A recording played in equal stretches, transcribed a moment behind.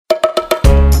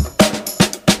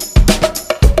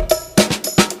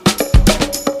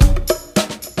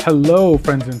Hello,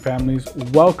 friends and families.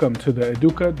 Welcome to the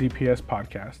EDUCA DPS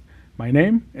Podcast. My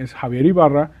name is Javier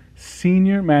Ibarra,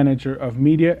 Senior Manager of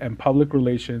Media and Public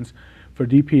Relations for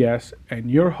DPS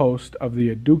and your host of the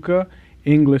EDUCA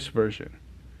English version.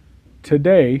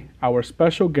 Today, our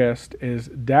special guest is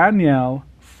Danielle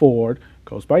Ford,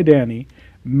 goes by Danny,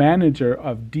 Manager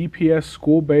of DPS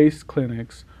School-based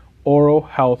Clinics Oral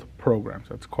Health Programs.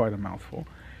 That's quite a mouthful.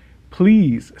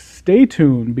 Please stay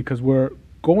tuned because we're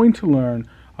going to learn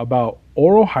about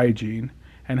oral hygiene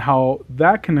and how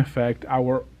that can affect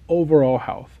our overall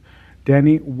health.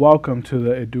 Danny, welcome to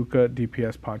the EDUCA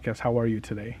DPS Podcast. How are you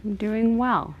today? I'm doing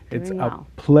well. A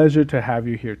pleasure to have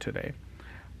you here today.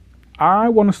 I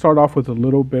want to start off with a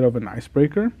little bit of an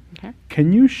icebreaker. Okay.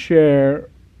 Can you share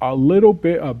a little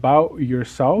bit about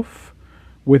yourself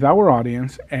with our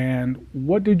audience, and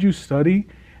what did you study,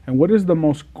 and what is the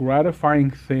most gratifying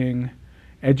thing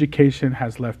education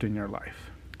has left in your life?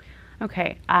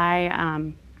 Okay, I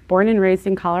am born and raised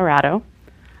in Colorado,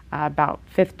 about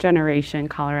fifth generation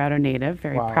Colorado native,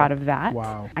 very proud of that.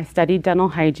 Wow. I studied dental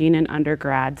hygiene in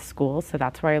undergrad school, so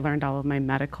that's where I learned all of my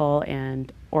medical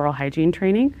and oral hygiene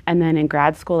training. And then in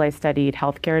grad school, I studied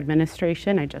healthcare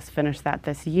administration. I just finished that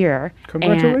this year.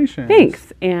 Congratulations.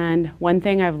 Thanks. And one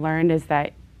thing I've learned is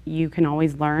that you can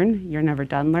always learn. You're never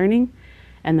done learning.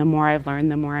 And the more I've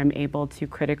learned, the more I'm able to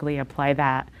critically apply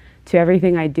that to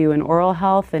everything I do in oral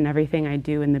health and everything I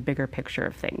do in the bigger picture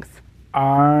of things.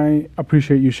 I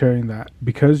appreciate you sharing that.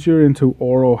 Because you're into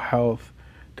oral health,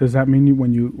 does that mean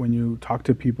when you talk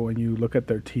to people and you look at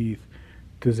their teeth,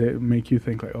 does it make you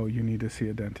think like, oh, you need to see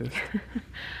a dentist?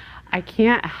 I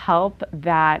can't help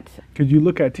that Because you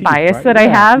look at teeth, bias right? that I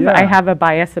have. Yeah. I have a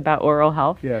bias about oral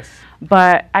health. Yes.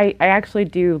 But I actually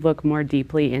do look more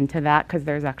deeply into that because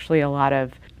there's actually a lot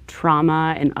of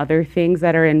trauma and other things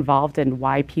that are involved in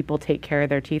why people take care of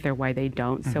their teeth or why they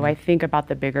don't. So I think about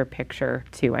the bigger picture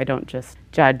too. I don't just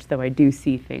judge, though I do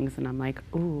see things and I'm like,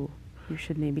 ooh, you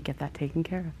should maybe get that taken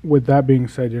care of. With that being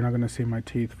said, you're not going to see my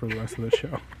teeth for the rest of the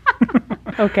show.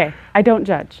 Okay, I don't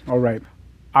judge. All right.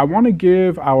 I want to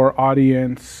give our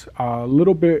audience a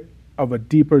little bit of a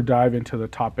deeper dive into the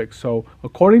topic. So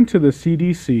according to the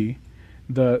CDC,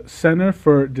 the Center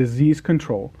for Disease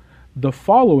Control, the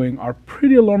following are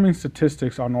pretty alarming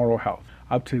statistics on oral health.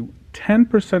 Up to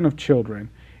 10% of children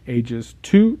ages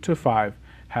 2 to 5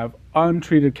 have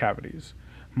untreated cavities.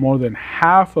 More than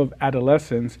half of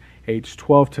adolescents aged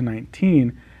 12 to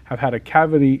 19 have had a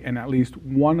cavity in at least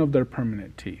one of their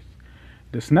permanent teeth.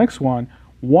 This next one,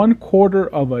 1/4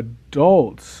 of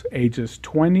adults ages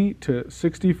 20 to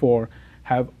 64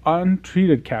 have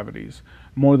untreated cavities.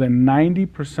 More than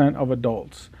 90% of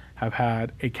adults have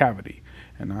had a cavity,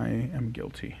 and I am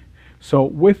guilty. So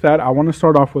with that, I want to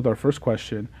start off with our first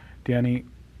question. Danny,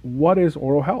 what is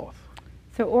oral health?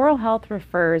 So oral health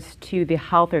refers to the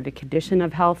health or the condition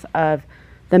of health of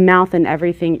the mouth and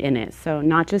everything in it. So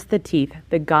not just the teeth,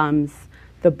 the gums,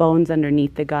 the bones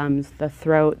underneath the gums, the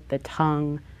throat, the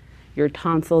tongue, your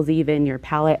tonsils even, your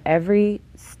palate, every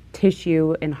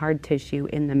tissue and hard tissue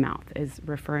in the mouth is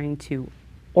referring to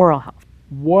oral health.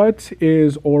 What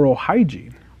is oral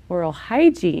hygiene? Oral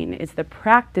hygiene is the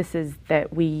practices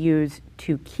that we use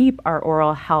to keep our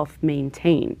oral health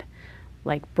maintained,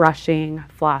 like brushing,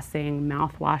 flossing,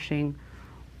 mouthwashing,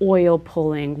 oil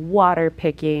pulling, water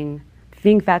picking. I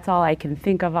think that's all I can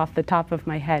think of off the top of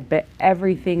my head, but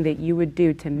everything that you would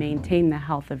do to maintain the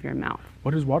health of your mouth.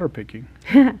 What is water picking?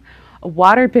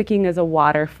 Water picking is a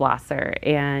water flosser,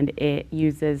 and it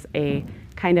uses a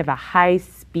kind of a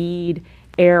high-speed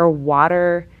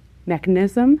air-water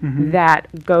mechanism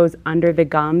that goes under the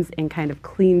gums and kind of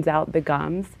cleans out the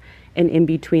gums and in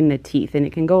between the teeth. And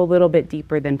it can go a little bit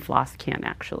deeper than floss can,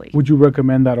 actually. Would you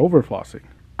recommend that over flossing?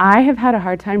 I have had a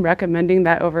hard time recommending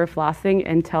that over flossing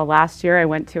until last year I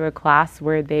went to a class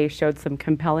where they showed some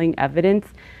compelling evidence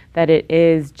that it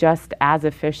is just as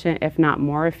efficient, if not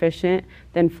more efficient,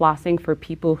 than flossing for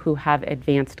people who have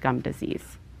advanced gum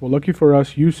disease. Well, lucky for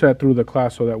us, you sat through the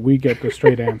class so that we get the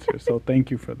straight answers. So thank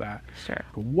you for that. Sure.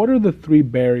 What are the 3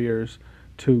 barriers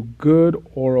to good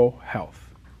oral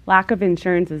health? Lack of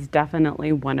insurance is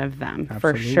definitely one of them,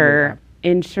 Absolutely. for sure.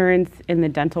 Insurance in the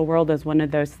dental world is one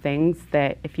of those things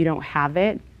that if you don't have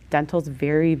it, dental's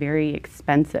very, very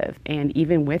expensive. And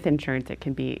even with insurance, it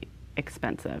can be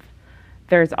expensive.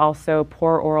 There's also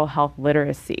poor oral health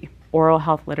literacy. Oral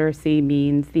health literacy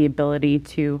means the ability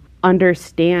to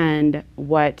understand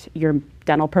what your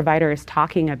dental provider is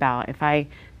talking about. If I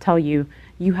tell you,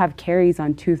 you have caries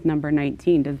on tooth number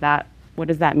 19, what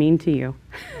does that mean to you?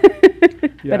 Yeah.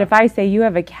 But if I say you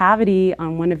have a cavity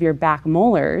on one of your back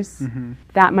molars,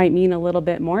 that might mean a little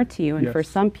bit more to you. And for Yes.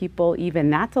 some people, even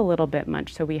that's a little bit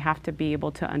much. So we have to be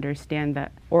able to understand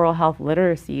that oral health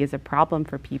literacy is a problem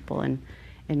for people and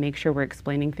make sure we're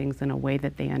explaining things in a way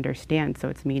that they understand so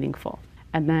it's meaningful.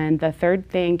 And then the third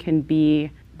thing can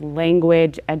be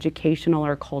language, educational,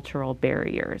 or cultural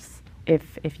barriers.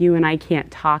 If you and I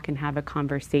can't talk and have a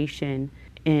conversation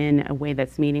in a way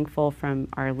that's meaningful from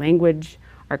our language,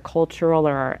 our cultural,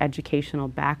 or our educational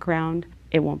background,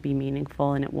 it won't be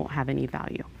meaningful and it won't have any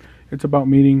value. It's about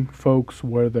meeting folks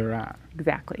where they're at.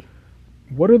 Exactly.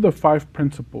 What are the 5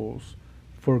 principles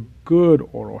for good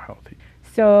oral health?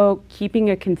 So keeping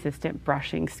a consistent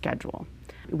brushing schedule.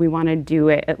 We want to do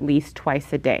it at least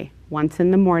twice a day. Once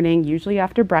in the morning, usually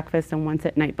after breakfast, and once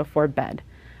at night before bed.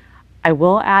 I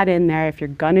will add in there, if you're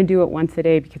going to do it once a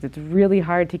day, because it's really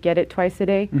hard to get it twice a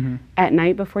day, at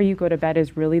night before you go to bed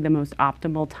is really the most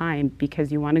optimal time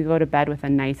because you want to go to bed with a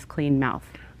nice clean mouth.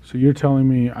 So you're telling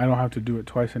me I don't have to do it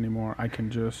twice anymore. I can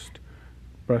just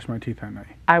brush my teeth at night.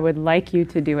 I would like you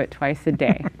to do it twice a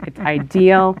day. It's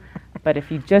ideal, but if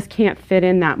you just can't fit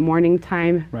in that morning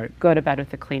time, Right. go to bed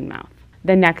with a clean mouth.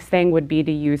 The next thing would be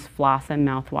to use floss and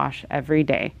mouthwash every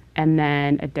day, and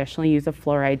then additionally use a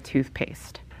fluoride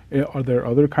toothpaste. Are there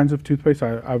other kinds of toothpaste?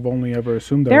 I've only ever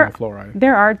assumed there were fluoride.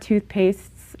 There are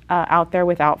toothpastes out there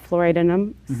without fluoride in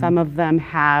them. Some of them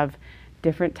have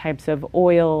different types of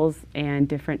oils and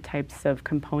different types of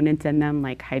components in them,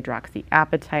 like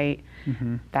hydroxyapatite.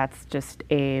 That's just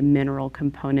a mineral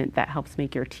component that helps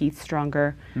make your teeth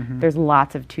stronger. There's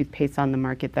lots of toothpastes on the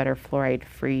market that are fluoride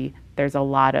free. There's a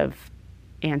lot of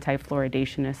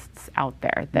anti-fluoridationists out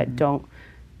there that don't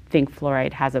think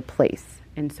fluoride has a place,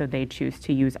 and so they choose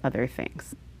to use other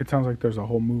things. It sounds like there's a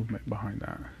whole movement behind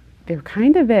that. There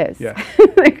kind of is. Yeah.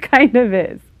 There kind of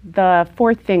is. The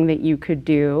fourth thing that you could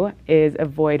do is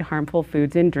avoid harmful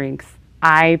foods and drinks.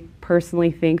 I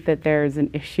personally think that there's an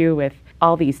issue with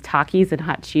all these Takis and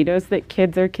hot Cheetos that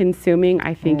kids are consuming.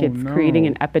 I think it's creating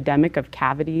an epidemic of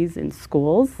cavities in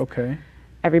schools. Okay.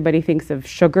 Everybody thinks of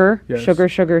sugar, Yes.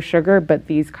 sugar, but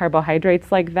these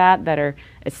carbohydrates like that are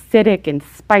acidic and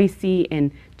spicy and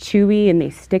chewy and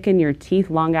they stick in your teeth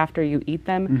long after you eat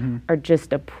them are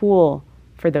just a pool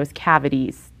for those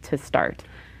cavities to start.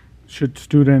 Should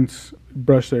students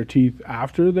brush their teeth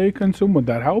after they consume? Would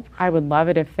that help? I would love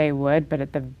it if they would, but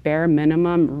at the bare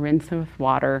minimum, rinse with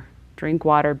water, drink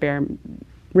water,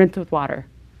 rinse with water.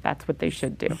 That's what they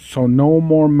should do. So no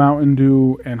more Mountain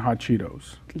Dew and hot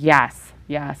Cheetos. Yes,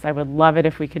 I would love it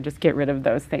if we could just get rid of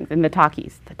those things. And the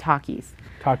Takis.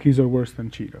 Takis are worse than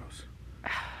Cheetos.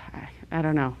 I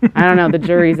don't know. The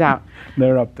jury's out.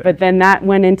 They're up there. But then that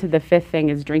went into the fifth thing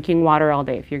is drinking water all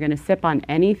day. If you're going to sip on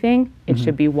anything, it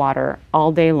should be water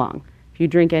all day long. If you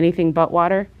drink anything but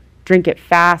water, drink it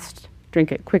fast,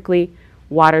 drink it quickly.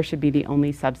 Water should be the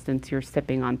only substance you're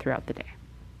sipping on throughout the day.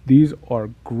 These are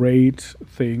great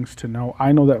things to know.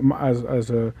 I know that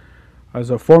as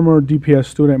a former DPS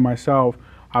student myself,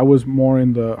 I was more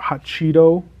in the hot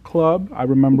Cheeto club. I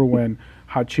remember when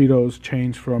hot Cheetos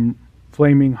changed from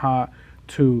flaming hot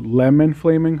to lemon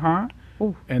flaming hot.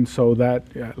 Ooh. And so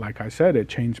that, like I said, it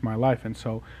changed my life. And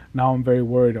so now I'm very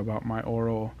worried about my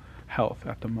oral health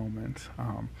at the moment.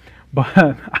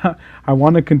 But I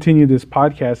want to continue this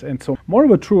podcast. And so more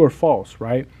of a true or false,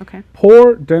 right? Okay.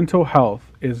 Poor dental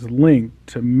health is linked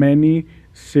to many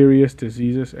serious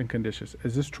diseases and conditions.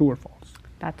 Is this true or false?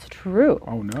 That's true.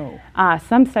 Oh, no.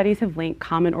 Some studies have linked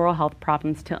common oral health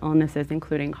problems to illnesses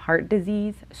including heart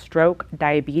disease, stroke,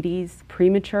 diabetes,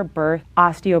 premature birth,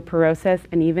 osteoporosis,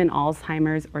 and even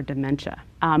Alzheimer's or dementia.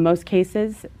 Most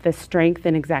cases, the strength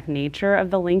and exact nature of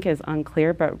the link is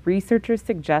unclear, but researchers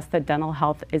suggest that dental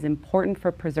health is important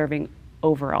for preserving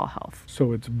overall health.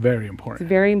 So it's very important. It's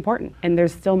very important, and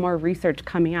there's still more research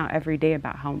coming out every day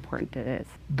about how important it is.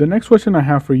 The next question I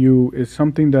have for you is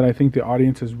something that I think the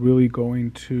audience is really going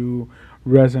to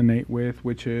resonate with,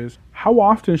 which is, how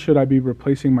often should I be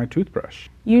replacing my toothbrush?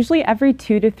 Usually every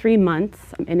 2 to 3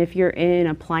 months, and if you're in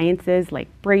appliances like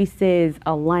braces,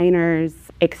 aligners,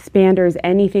 expanders,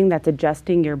 anything that's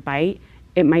adjusting your bite,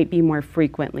 it might be more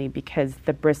frequently because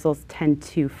the bristles tend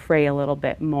to fray a little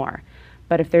bit more.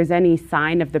 But if there's any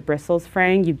sign of the bristles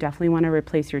fraying, you definitely want to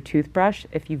replace your toothbrush.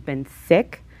 If you've been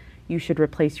sick, you should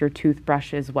replace your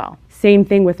toothbrush as well. Same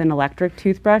thing with an electric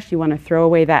toothbrush. You want to throw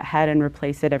away that head and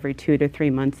replace it every 2 to 3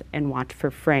 months and watch for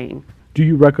fraying. Do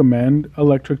you recommend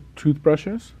electric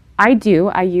toothbrushes? I do.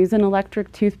 I use an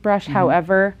electric toothbrush.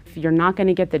 However, if you're not going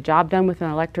to get the job done with an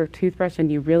electric toothbrush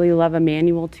and you really love a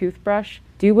manual toothbrush,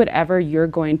 do whatever you're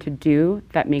going to do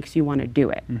that makes you want to do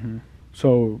it.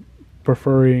 So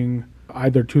preferring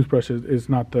either toothbrush is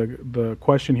not the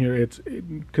question here. It's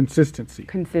consistency.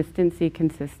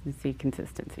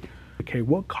 Consistency. Okay,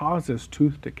 what causes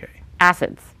tooth decay?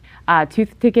 Acids.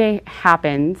 Tooth decay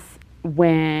happens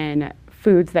when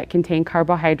foods that contain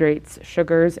carbohydrates,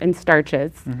 sugars, and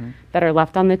starches that are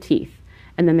left on the teeth.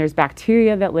 And then there's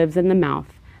bacteria that lives in the mouth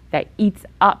that eats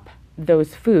up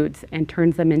those foods and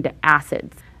turns them into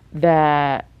acids.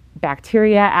 The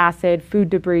bacteria, acid, food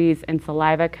debris, and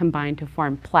saliva combine to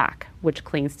form plaque, which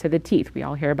clings to the teeth. We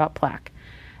all hear about plaque.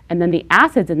 And then the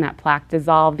acids in that plaque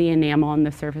dissolve the enamel on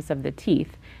the surface of the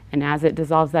teeth. And as it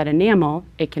dissolves that enamel,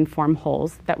 it can form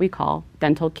holes that we call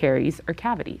dental caries or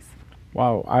cavities.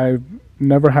 Wow, I've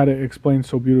never had it explained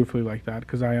so beautifully like that,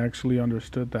 because I actually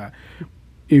understood that.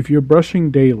 If you're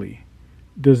brushing daily,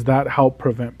 does that help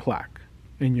prevent plaque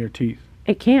in your teeth?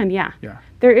 It can, yeah. Yeah.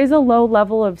 There is a low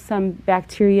level of some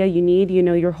bacteria you need. You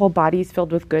know, your whole body's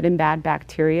filled with good and bad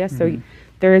bacteria. So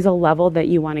there is a level that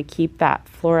you want to keep that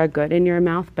flora good in your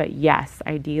mouth. But yes,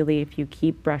 ideally, if you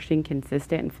keep brushing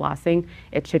consistent and flossing,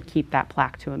 it should keep that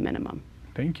plaque to a minimum.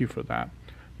 Thank you for that.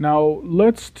 Now,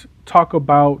 let's talk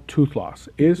about tooth loss.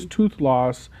 Is tooth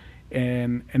loss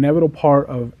an inevitable part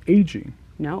of aging?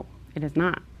 No, it is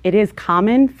not. It is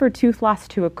common for tooth loss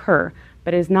to occur,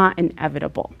 but is not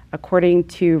inevitable. According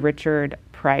to Richard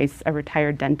Price, a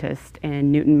retired dentist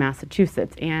in Newton,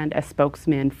 Massachusetts, and a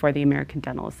spokesman for the American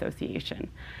Dental Association.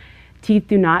 Teeth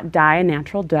do not die a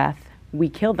natural death, we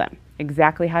kill them.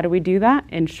 Exactly how do we do that?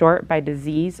 In short, by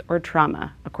disease or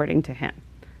trauma, according to him.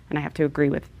 And I have to agree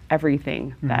with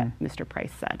everything that Mr.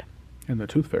 Price said. And the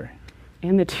tooth fairy.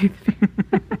 And the tooth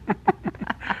fairy.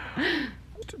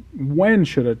 When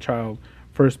should a child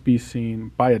first be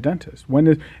seen by a dentist?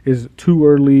 When is too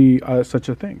early such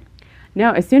a thing?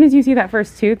 No, as soon as you see that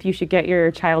first tooth, you should get your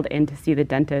child in to see the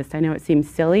dentist. I know it seems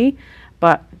silly,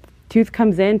 but tooth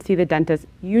comes in, see the dentist,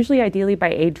 usually ideally by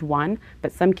age 1,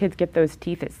 but some kids get those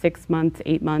teeth at 6 months,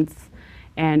 8 months.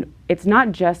 And it's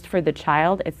not just for the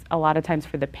child, it's a lot of times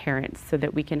for the parents, so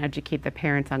that we can educate the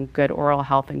parents on good oral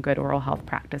health and good oral health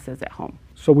practices at home.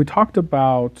 So we talked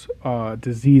about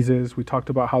diseases, we talked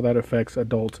about how that affects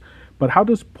adults, but how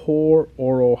does poor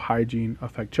oral hygiene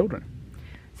affect children?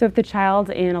 So if the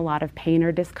child's in a lot of pain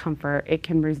or discomfort, it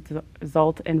can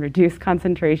result in reduced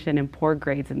concentration and poor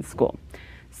grades in school.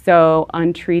 So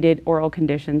untreated oral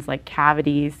conditions like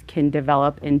cavities can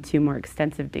develop into more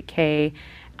extensive decay.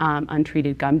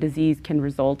 Untreated gum disease can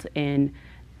result in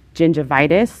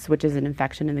gingivitis, which is an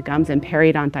infection in the gums, and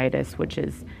periodontitis, which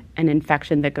is an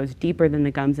infection that goes deeper than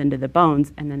the gums into the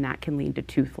bones, and then that can lead to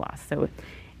tooth loss. So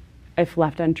if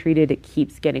left untreated, it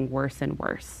keeps getting worse and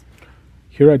worse.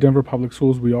 Here at Denver Public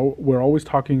Schools, we're always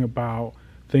talking about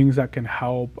things that can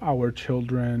help our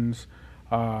children's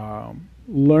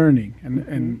learning,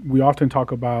 and we often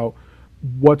talk about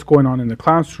what's going on in the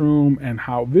classroom and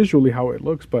how visually how it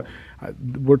looks, but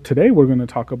today we're going to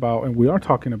talk about, and we are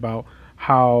talking about,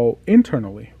 how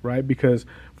internally, right? Because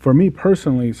for me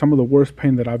personally, some of the worst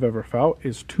pain that I've ever felt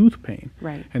is tooth pain.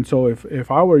 Right. And so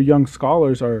if our young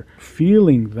scholars are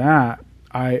feeling that,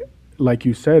 like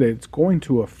you said, it's going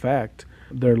to affect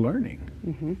their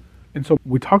learning. And so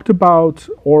we talked about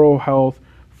oral health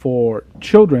for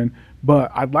children,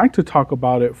 but I'd like to talk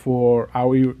about it for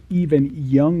our even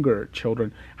younger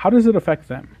children. How does it affect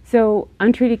them? So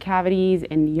untreated cavities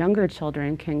in younger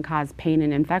children can cause pain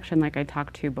and infection, like I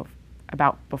talked to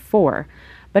about before,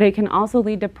 but it can also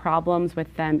lead to problems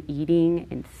with them eating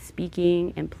and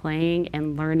speaking and playing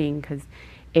and learning, because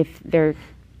if their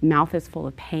mouth is full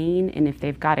of pain and if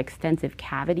they've got extensive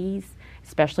cavities,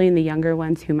 especially in the younger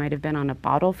ones who might have been on a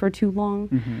bottle for too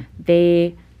long,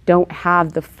 they don't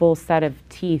have the full set of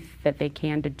teeth that they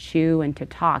can to chew and to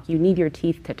talk. You need your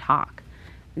teeth to talk.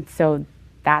 And so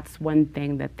that's one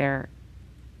thing that they're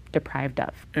deprived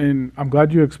of. And I'm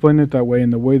glad you explained it that way.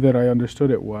 And the way that I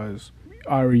understood it was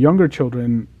our younger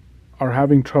children are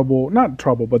having not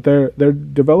trouble, but they're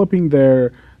developing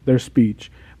their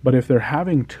speech. But if they're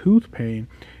having tooth pain,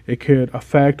 it could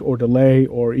affect or delay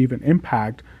or even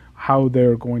impact how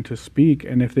they're going to speak.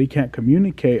 And if they can't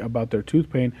communicate about their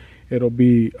tooth pain, it'll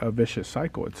be a vicious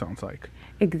cycle, it sounds like.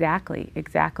 Exactly.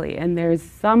 And there's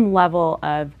some level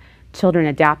of children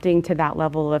adapting to that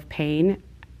level of pain,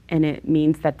 and it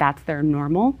means that that's their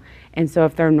normal. And so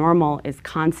if their normal is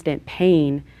constant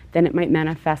pain, then it might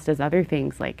manifest as other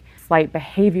things like slight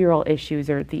behavioral issues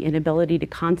or the inability to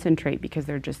concentrate because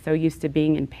they're just so used to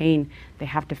being in pain, they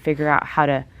have to figure out how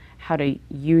to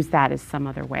use that as some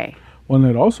other way. Well, and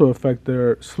it also affects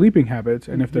their sleeping habits,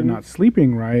 and if they're not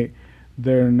sleeping right,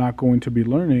 they're not going to be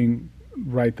learning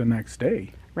right the next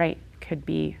day. Right. Could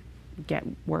be get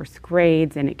worse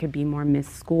grades, and it could be more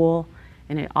missed school.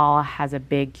 and it all has a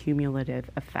big cumulative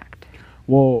effect.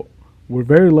 Well, we're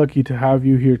very lucky to have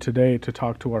you here today to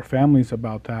talk to our families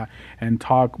about that and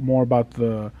talk more about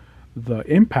the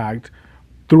impact.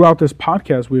 Throughout this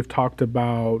podcast, we've talked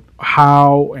about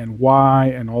how and why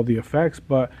and all the effects,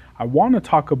 but I want to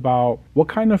talk about what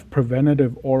kind of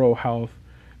preventative oral health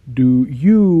do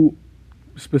you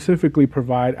specifically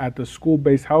provide at the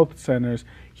school-based health centers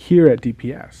here at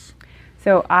DPS?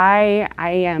 So I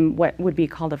am what would be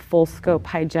called a full scope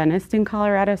hygienist in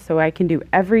Colorado, so I can do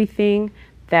everything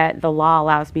that the law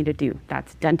allows me to do.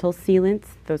 That's dental sealants,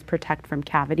 those protect from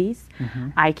cavities.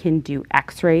 I can do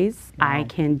x-rays, I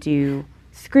can do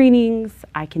screenings,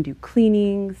 I can do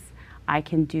cleanings, I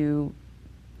can do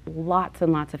lots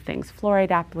and lots of things,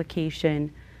 fluoride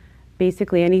application,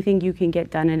 basically anything you can get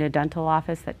done in a dental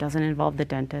office that doesn't involve the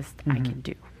dentist, I can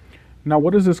do. Now,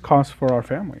 what does this cost for our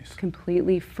families?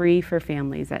 Completely free for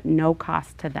families at no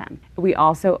cost to them. We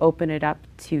also open it up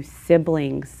to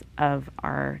siblings of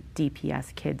our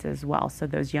DPS kids as well. So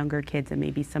those younger kids and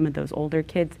maybe some of those older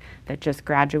kids that just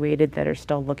graduated that are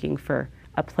still looking for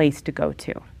a place to go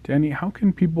to. Danny, how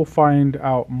can people find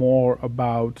out more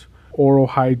about oral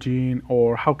hygiene,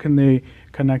 or how can they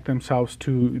connect themselves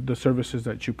to the services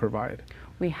that you provide?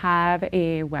 We have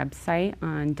a website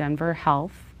on Denver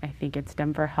Health. I think it's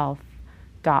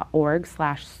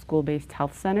denverhealth.org/school-based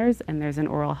health centers, and there's an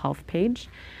oral health page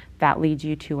that leads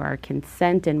you to our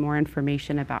consent and more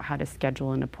information about how to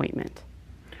schedule an appointment.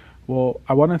 Well,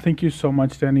 I want to thank you so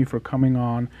much, Danny, for coming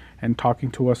on and talking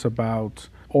to us about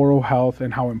oral health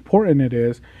and how important it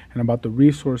is, and about the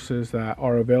resources that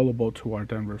are available to our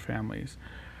Denver families.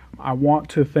 I want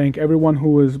to thank everyone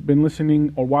who has been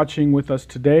listening or watching with us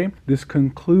today. This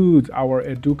concludes our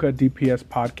EDUCA DPS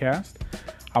podcast.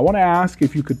 I want to ask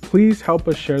if you could please help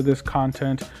us share this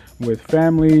content with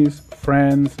families,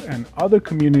 friends, and other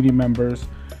community members.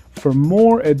 For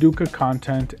more EDUCA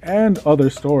content and other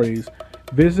stories,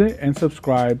 visit and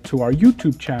subscribe to our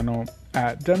YouTube channel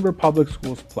at Denver Public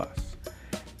Schools Plus.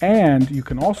 And you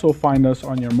can also find us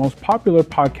on your most popular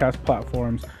podcast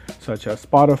platforms such as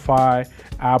Spotify,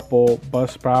 Apple,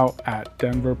 Buzzsprout at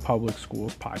Denver Public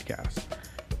Schools Podcast.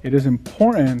 It is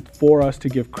important for us to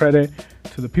give credit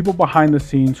to the people behind the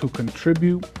scenes who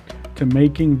contribute to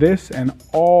making this and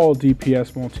all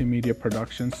DPS multimedia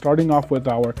productions, starting off with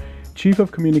our Chief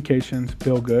of Communications,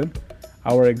 Bill Good,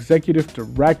 our Executive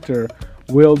Director,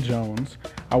 Will Jones,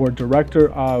 our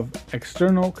Director of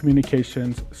External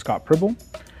Communications, Scott Pribble,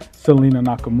 Selena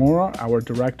Nakamura, our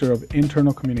Director of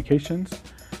Internal Communications,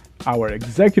 our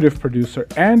Executive Producer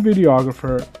and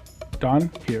Videographer, Don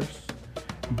Pierce,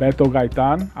 Beto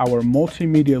Gaitan, our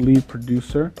Multimedia Lead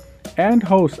Producer and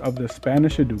host of the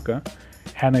Spanish EDUCA,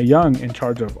 Hannah Young, in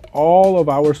charge of all of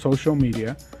our social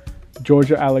media,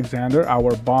 Georgia Alexander,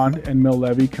 our Bond and Mill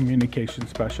Levy Communication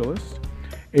Specialist,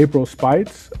 April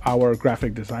Spites, our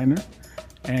Graphic Designer,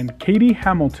 and Katie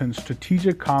Hamilton,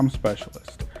 Strategic Comm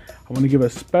Specialist. I want to give a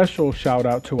special shout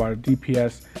out to our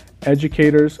DPS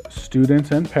educators,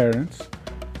 students, and parents,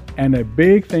 and a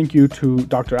big thank you to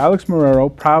Dr. Alex Marrero,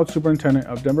 proud superintendent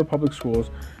of Denver Public Schools,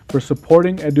 for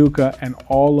supporting EDUCA and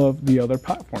all of the other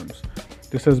platforms.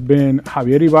 This has been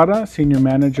Javier Ibarra, Senior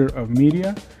Manager of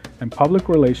Media and Public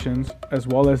Relations, as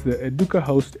well as the EDUCA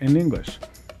host in English.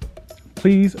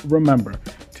 Please remember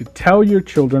to tell your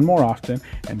children more often,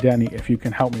 and Danny, if you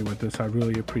can help me with this, I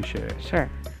really appreciate it. Sure.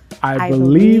 I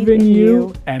believe in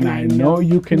you, and I know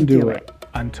you can do it.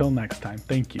 Until next time,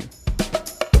 thank you.